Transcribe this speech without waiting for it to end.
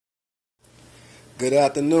Good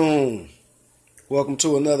afternoon. Welcome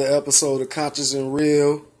to another episode of Conscious and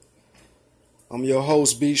Real. I'm your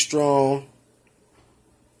host, Be Strong.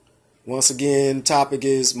 Once again, topic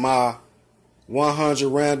is my 100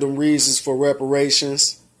 random reasons for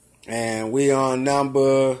reparations. And we on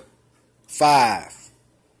number 5,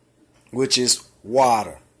 which is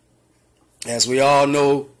water. As we all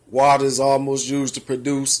know, water is almost used to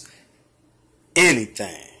produce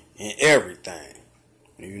anything and everything,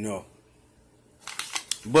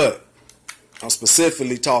 But I'm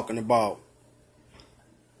specifically talking about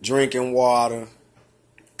drinking water,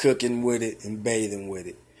 cooking with it, and bathing with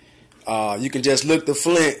it. You can just look to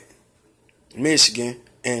Flint, Michigan,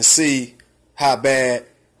 and see how bad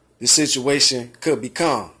the situation could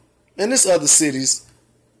become. And there's other cities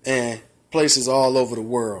and places all over the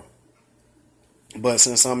world. But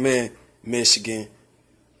since I'm in Michigan,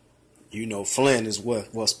 Flint is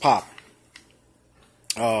what's popping.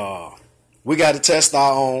 We got to test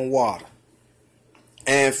our own water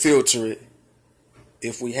and filter it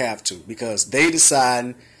if we have to, because they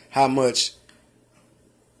decide how much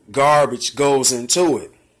garbage goes into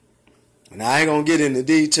it. And I ain't going to get into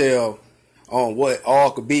detail on what all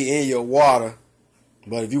could be in your water,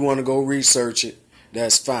 but if you want to go research it,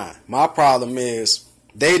 that's fine. My problem is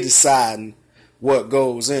they deciding what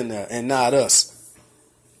goes in there and not us.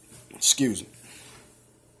 Excuse me.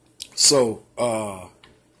 So,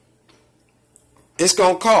 it's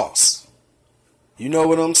going to cost. You know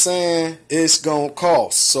what I'm saying? It's going to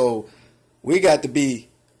cost. So we got to be,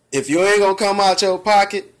 if you ain't going to come out your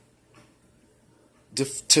pocket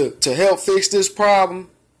to help fix this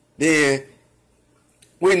problem, then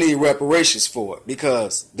we need reparations for it,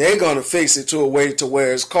 because they're going to fix it to a way to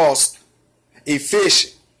where it's cost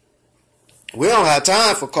efficient. We don't have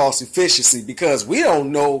time for cost efficiency because we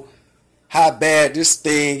don't know how bad this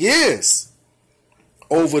thing is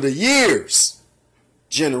over the years.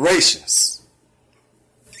 Generations.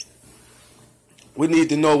 We need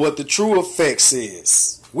to know what the true effects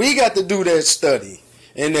is. We got to do that study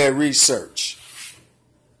and that research.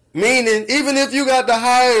 Meaning, even if you got to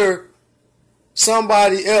hire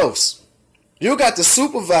somebody else, you got to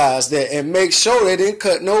supervise that and make sure they didn't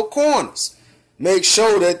cut no corners. Make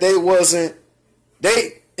sure that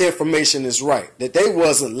they information is right. That they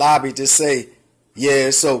wasn't lobbied to say, yeah,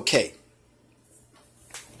 it's okay.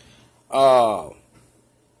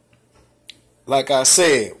 Like I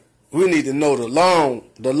said, we need to know the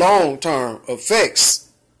long-term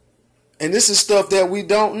effects. And this is stuff that we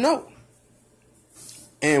don't know.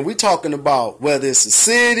 And we talking about whether it's a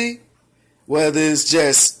city, whether it's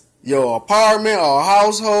just your apartment or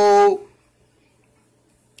household.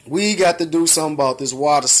 We got to do something about this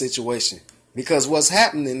water situation. Because what's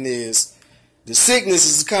happening is the sickness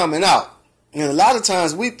is coming out. And a lot of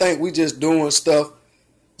times we think we just doing stuff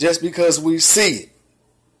just because we see it.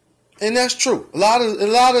 And that's true. A lot of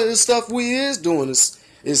the stuff we is doing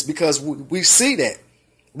is because we see that.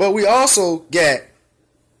 But we also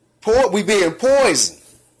we being poisoned.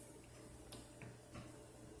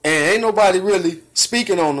 And ain't nobody really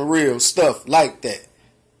speaking on the real stuff like that.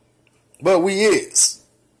 But we is.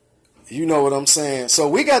 You know what I'm saying? So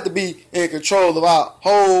we got to be in control of our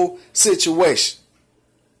whole situation.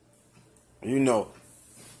 Even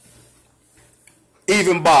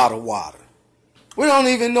bottled water. We don't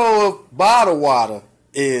even know if bottled water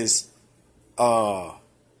is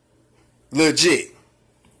legit.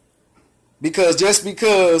 Because just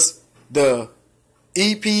because the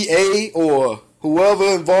EPA or whoever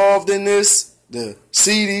involved in this, the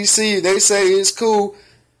CDC, they say it's cool,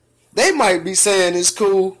 they might be saying it's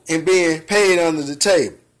cool and being paid under the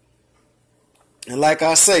table. And like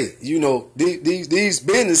I say, these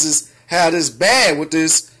businesses have this bad with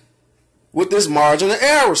this margin of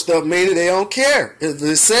error stuff, meaning they don't care. If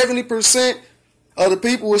the 70% of the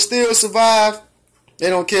people will still survive, they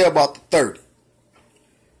don't care about the 30.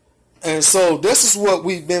 And so this is what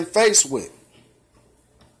we've been faced with.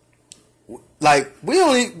 Like,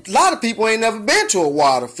 a lot of people ain't never been to a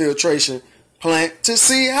water filtration plant to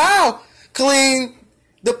see how clean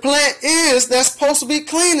the plant is that's supposed to be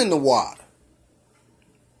cleaning the water.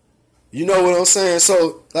 You know what I'm saying?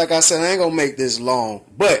 So, like I said, I ain't going to make this long.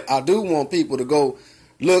 But I do want people to go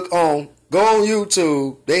on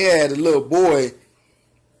YouTube. They had a little boy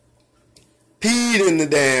peed in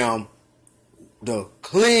the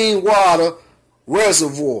clean water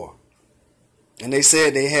reservoir. And they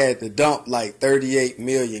said they had to dump like 38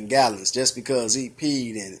 million gallons just because he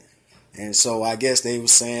peed in it. And so I guess they were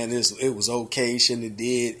saying it was okay.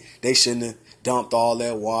 They shouldn't have dumped all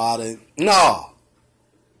that water. No.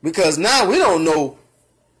 Because now we don't know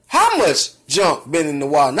how much junk been in the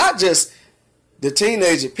water. Not just the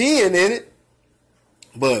teenager peeing in it,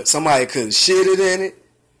 But somebody could shit it in it.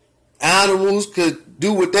 Animals could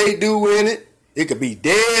do what they do in it. It could be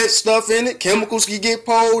dead stuff in it. Chemicals could get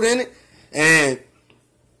poured in it. And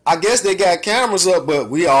I guess they got cameras up, but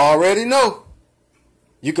we already know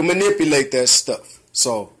you can manipulate that stuff.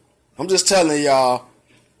 So I'm just telling y'all,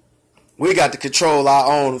 we got to control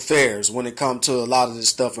our own affairs when it comes to a lot of this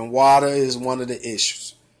stuff. And water is one of the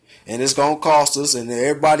issues. And it's going to cost us. And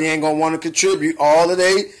everybody ain't going to want to contribute all of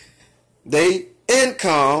they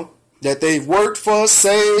income that they've worked for,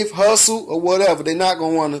 save, hustle, or whatever. They're not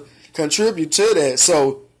going to want to contribute to that.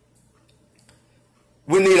 So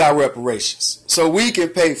we need our reparations so we can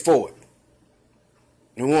pay for it.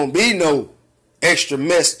 There won't be no extra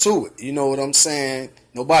mess to it. You know what I'm saying?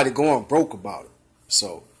 Nobody going broke about it.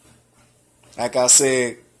 So, like I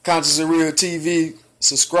said, Conscious and Real TV,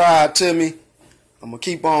 subscribe to me. I'm going to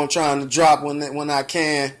keep on trying to drop when I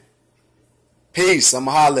can. Peace. I'm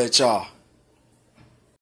going to holler at y'all.